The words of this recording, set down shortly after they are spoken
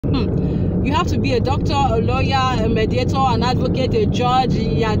You have to be a doctor, a lawyer, a mediator, an advocate, a judge.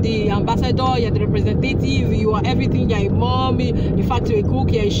 You're the ambassador, you're the representative, you are everything. You're a mom, in fact, you're a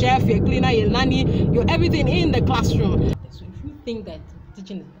cook, you're a chef, you're a cleaner, you're a nanny, you're everything in the classroom. So if you think that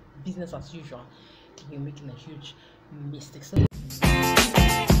teaching is business as usual, then you're making a huge mistake. So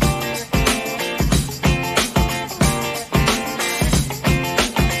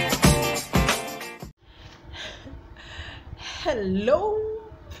hello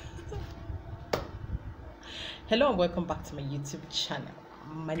and welcome back to my YouTube channel.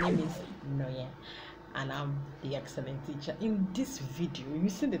 My name is Noya and I'm the excellent teacher. In this video,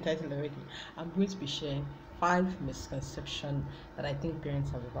 you've seen the title already, I'm going to be sharing 5 misconceptions that I think parents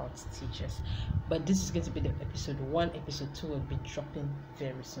have about teachers. But this is going to be the episode 1. Episode 2 will be dropping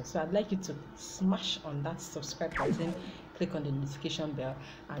very soon, so I'd like you to smash on that subscribe button, click on the notification bell,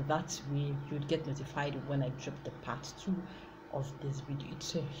 and that way you'd get notified when I drop the part 2 of this video.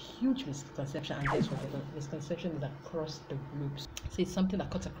 It's a huge misconception, and this misconception is across the globe. So it's something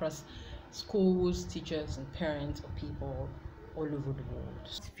that cuts across schools, teachers, and parents, or people all over the world.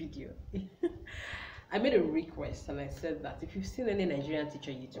 This video I made a request and I said that if you've seen any Nigerian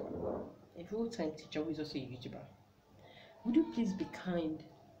teacher YouTuber, a full-time teacher who is also a YouTuber, would you please be kind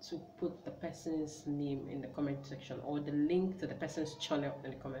to put the person's name in the comment section or the link to the person's channel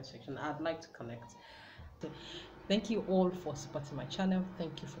in the comment section? I'd like to connect. So thank you all for supporting my channel.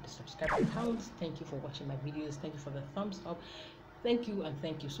 Thank you for the subscriber counts. Thank you for watching my videos. Thank you for the thumbs up. Thank you and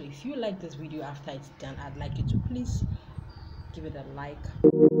thank you. So if you like this video after it's done, I'd like you to please give it a like.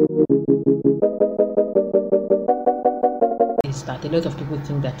 Is that a lot of people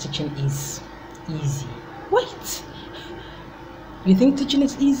think that teaching is easy. Wait, you think teaching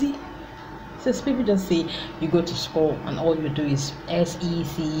is easy? So people just say you go to school and all you do is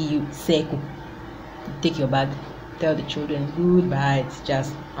SECU, SECU. Take your bag, tell the children goodbye, it's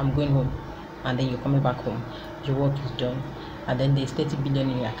just I'm going home, and then you're coming back home, your work is done, and then there's 30 billion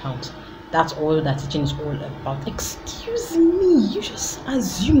in your account. That's all that teaching is all about. Excuse me, you just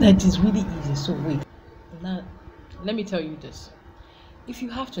assume that it's really easy. So wait, now let me tell you this. If you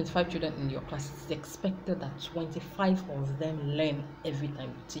have 25 children in your class, it's expected that 25 of them learn every time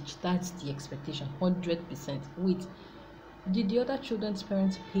you teach. That's the expectation, 100%. Wait, did the other children's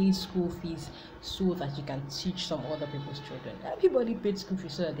parents pay school fees so that you can teach some other people's children? Everybody paid school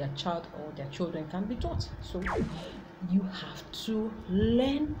fees so that their child or their children can be taught. So you have to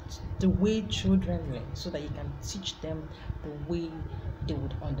learn the way children learn so that you can teach them the way they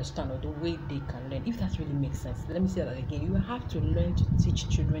would understand or the way they can learn, if that really makes sense. Let me say that again. You have to learn to teach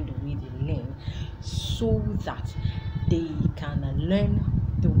children the way they learn so that they can learn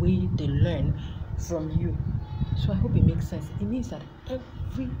the way they learn from you. So I hope it makes sense. It means that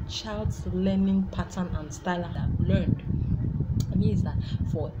every child's learning pattern and style that I've learned, it means that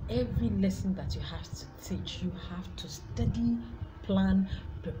for every lesson that you have to teach, you have to study, plan,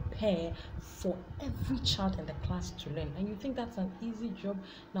 prepare for every child in the class to learn. And you think that's an easy job?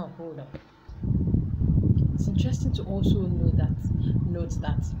 Now hold on. It's interesting to also note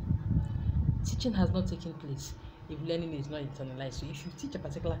that teaching has not taken place if learning is not internalized. So if you teach a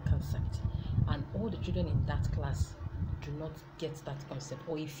particular concept and all the children in that class do not get that concept,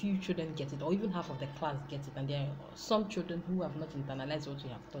 or a few children get it, or even half of the class gets it, and there are some children who have not internalized what you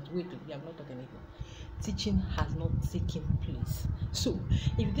have taught, wait, you have not taught anything. Teaching has not taken place. So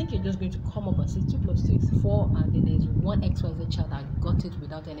if you think you're just going to come up and say 2 + 2 is 4, and then there's one XYZ child that got it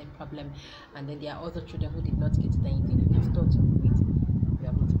without any problem, and then there are other children who did not get it, and you have taught, wait, you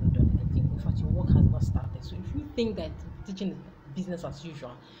have not even done anything. In fact, your work has not started. So if you think that teaching is business as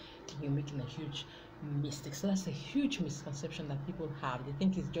usual, then you're making a huge mistake. So that's a huge misconception that people have. They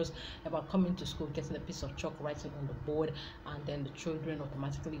think it's just about coming to school, getting a piece of chalk, writing on the board, and then the children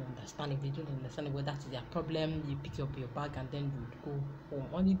automatically understand. If they don't understand it, well, that's their problem. You pick up your bag and then you'd go home.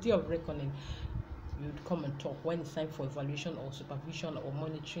 On the day of reckoning, you'd come and talk when it's time for evaluation or supervision or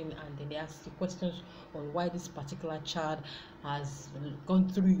monitoring, and then they ask you questions on why this particular child has gone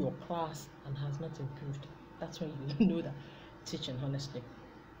through your class and has not improved. That's when you know that teaching, honestly,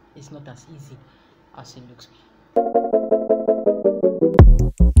 is not as easy as it looks.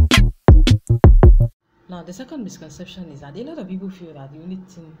 Now, the second misconception is that a lot of people feel that the only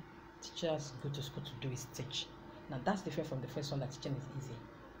thing teachers go to school to do is teach. Now, that's different from the first one, that teaching is easy.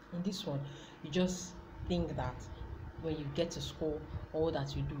 In this one, you just think that when you get to school, all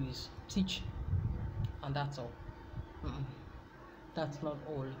that you do is teach, and that's all. That's not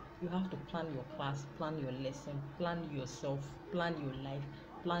all. You have to plan your class, plan your lesson, plan yourself, plan your life,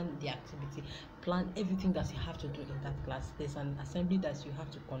 plan the activity, plan everything that you have to do in that class. There's an assembly that you have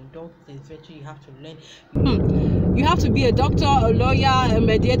to conduct, there's virtue you have to learn. You have to be a doctor, a lawyer, a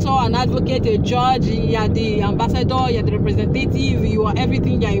mediator, an advocate, a judge. You're the ambassador, you're the representative, you are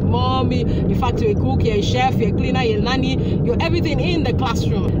everything. You're a mom, in fact, you're a cook, you're a chef, you're a cleaner, you're a nanny, you're everything in the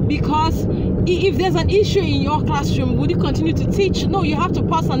classroom. Because if there's an issue in your classroom, would you continue to teach? No, you have to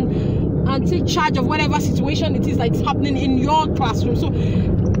pass and take charge of whatever situation it is that's happening in your classroom. So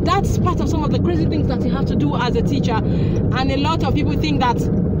that's part of some of the crazy things that you have to do as a teacher. And a lot of people think that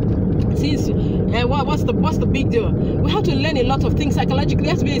since what's the big deal? We have to learn a lot of things psychologically. You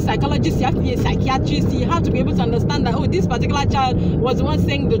have to be a psychologist, you have to be a psychiatrist, you have to be able to understand that, oh, this particular child was the one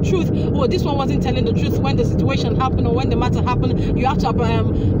saying the truth, or this one wasn't telling the truth when the situation happened or when the matter happened. You have to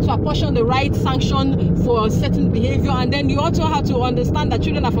apportion the right sanction for certain behavior. And then you also have to understand that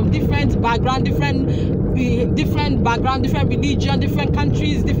children are from different background, different religion, different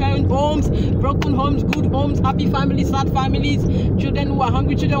countries, different homes, broken homes, good homes, happy families, sad families, children who are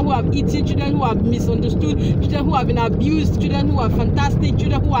hungry, children who have eaten, children who have misunderstood, children who have been abused, children who are fantastic,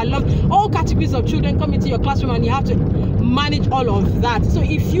 children who are loved. All categories of children come into your classroom, and you have to manage all of that. So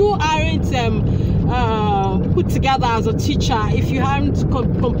if you aren't put together as a teacher, if you haven't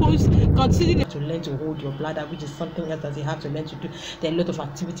consider to learn to hold your bladder, which is something else that you have to learn to do. There are a lot of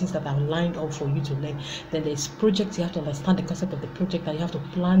activities that are lined up for you to learn. Then there's projects. You have to understand the concept of the project, and you have to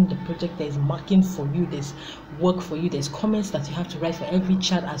plan the project. There's marking for you, there's work for you, there's comments that you have to write for every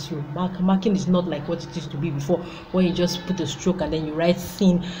child as you mark. Marking is not like what it used to be before, where you just put a stroke and then you write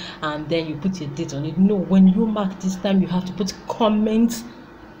scene and then you put your date on it. No, when you mark this time, you have to put comments.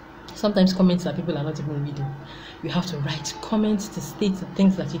 Sometimes comments that people are not even reading. You have to write comments to state the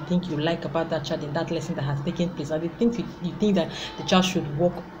things that you think you like about that child in that lesson that has taken place, and the things you think that the child should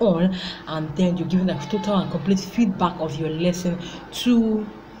work on, and then you're giving a total and complete feedback of your lesson to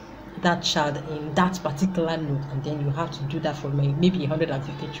that child in that particular note. And then you have to do that for maybe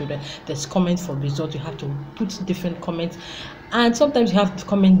 150 children. There's comments for results. You have to put different comments, and sometimes you have the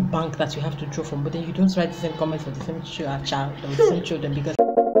comment bank that you have to draw from, but then you don't write the same comments for the same child or the same children, because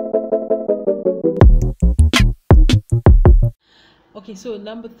okay, so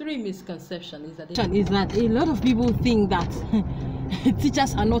number 3 misconception is that a lot of people think that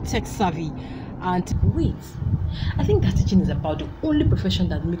teachers are not tech savvy. And wait, I think that teaching is about the only profession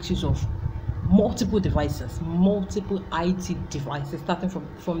that makes use of multiple devices, multiple IT devices, starting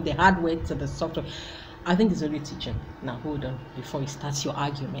from the hardware to the software. I think it's only teaching. Now hold on, before you start your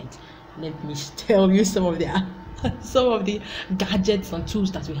argument, let me tell you some of the gadgets and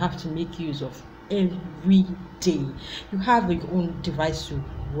tools that we have to make use of every day. You have your own device to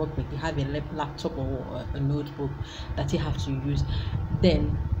work with. You have a laptop or a notebook that you have to use.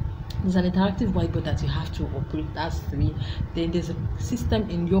 Then there's an interactive whiteboard that you have to operate. That's 3. Then there's a system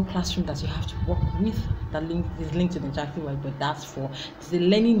in your classroom that you have to work with that is linked to the interactive whiteboard. That's 4. There's a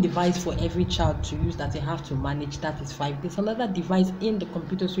learning device for every child to use that you have to manage. That is 5. There's another device in the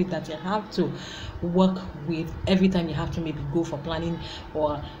computer suite that you have to work with every time you have to maybe go for planning,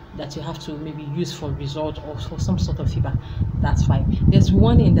 or that you have to maybe use for result or for some sort of feedback. That's 5. There's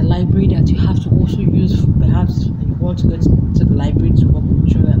one in the library that you have to also use. Perhaps you want to go to the library to work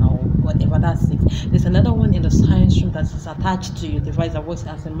with children or whatever. That's 6. There's another one in the science room that is attached to your device that works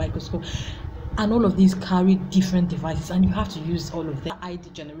as a microscope. And all of these carry different devices, and you have to use all of them. ID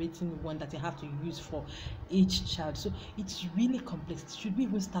generating one that you have to use for each child. So it's really complex. Should we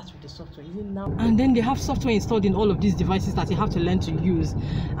even start with the software? Even now, and then they have software installed in all of these devices that you have to learn to use.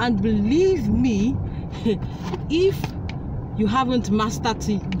 And believe me, if you haven't mastered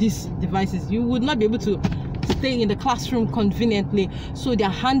these devices, you would not be able to stay in the classroom conveniently. So there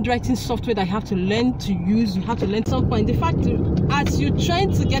are handwriting software that you have to learn to use. You have to learn some point. In fact, as you're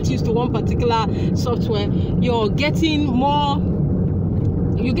trying to get used to one particular software, you're getting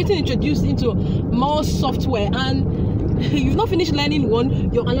introduced into more software, and you've not finished learning one,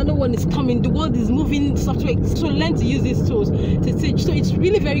 another one is coming. The world is moving software, so learn to use these tools to teach. So it's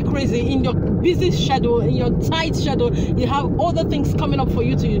really very crazy. In your busy schedule, in your tight schedule, you have other things coming up for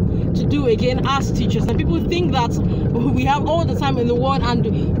you to do again as teachers. And people think that we have all the time in the world,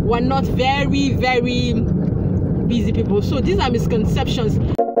 and we're not very, very busy people. So these are misconceptions.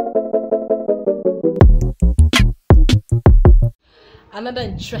 Another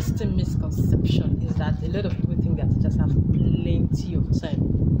interesting misconception is that a lot of people think that teachers have plenty of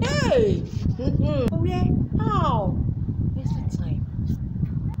time. Hey! Where? How? Where's the time?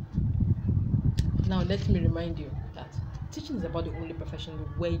 Now let me remind you that teaching is about the only profession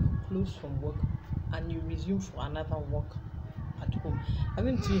where you close from work and you resume for another work at home.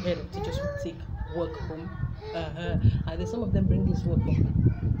 Haven't you heard of teachers who take work home? And then some of them bring this work home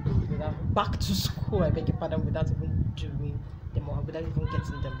back to school, I beg your pardon, without even doing them or without even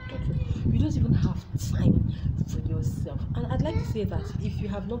getting them done. So you don't even have time for yourself. And I'd like to say that if you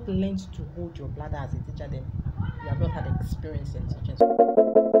have not learned to hold your bladder as a teacher, then you have not had experience in teaching.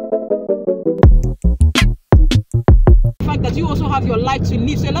 That you also have your life to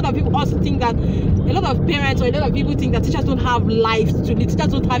live. So a lot of people also think that, a lot of parents or a lot of people think that teachers don't have life to live. Teachers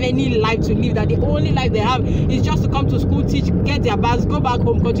don't have any life to live, that the only life they have is just to come to school, teach, get their bags, go back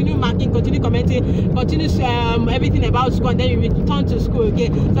home, continue marking, continue commenting, continue everything about school, and then you return to school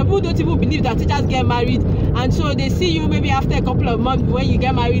again. Some people don't even believe that teachers get married, and so they see you maybe after a couple of months when you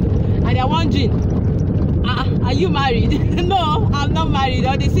get married, and they're wondering, are you married? No, I'm not married.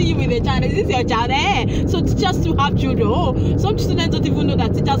 Or they see you with a child. Is this your child? So teachers still have children. Oh, some students don't even know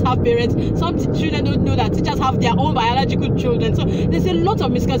that teachers have parents. Some children don't know that teachers have their own biological children. So there's a lot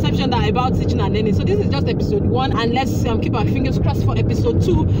of misconception about teaching and learning. So this is just episode 1, and let's keep our fingers crossed for episode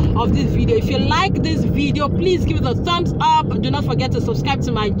 2 of this video. If you like this video, please give it a thumbs up. Do not forget to subscribe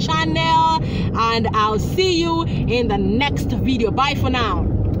to my channel, and I'll see you in the next video. Bye for now.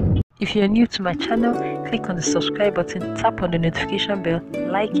 If you're new to my channel, click on the subscribe button, tap on the notification bell,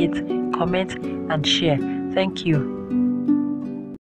 like it, comment, and share. Thank you.